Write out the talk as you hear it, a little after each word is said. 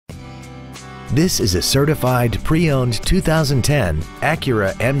This is a certified pre-owned 2010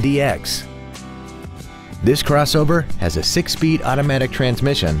 Acura MDX. This crossover has a 6-speed automatic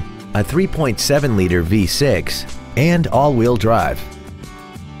transmission, a 3.7-liter V6, and all-wheel drive.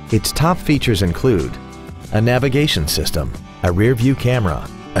 Its top features include a navigation system, a rear-view camera,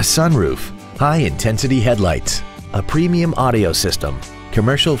 a sunroof, high-intensity headlights, a premium audio system,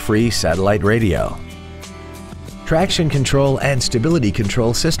 commercial-free satellite radio, traction control and stability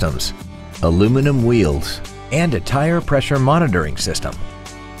control systems, aluminum wheels, and a tire pressure monitoring system.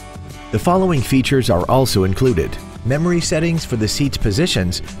 The following features are also included: memory settings for the seat's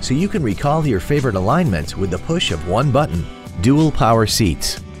positions so you can recall your favorite alignments with the push of one button, dual power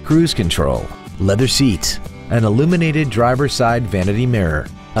seats, cruise control, leather seats, an illuminated driver's side vanity mirror,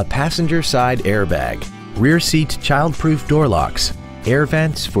 a passenger side airbag, rear seat child-proof door locks, air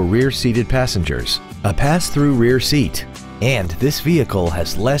vents for rear-seated passengers, a pass-through rear seat, and this vehicle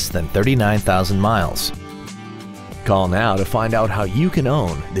has less than 39,000 miles. Call now to find out how you can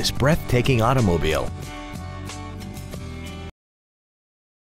own this breathtaking automobile.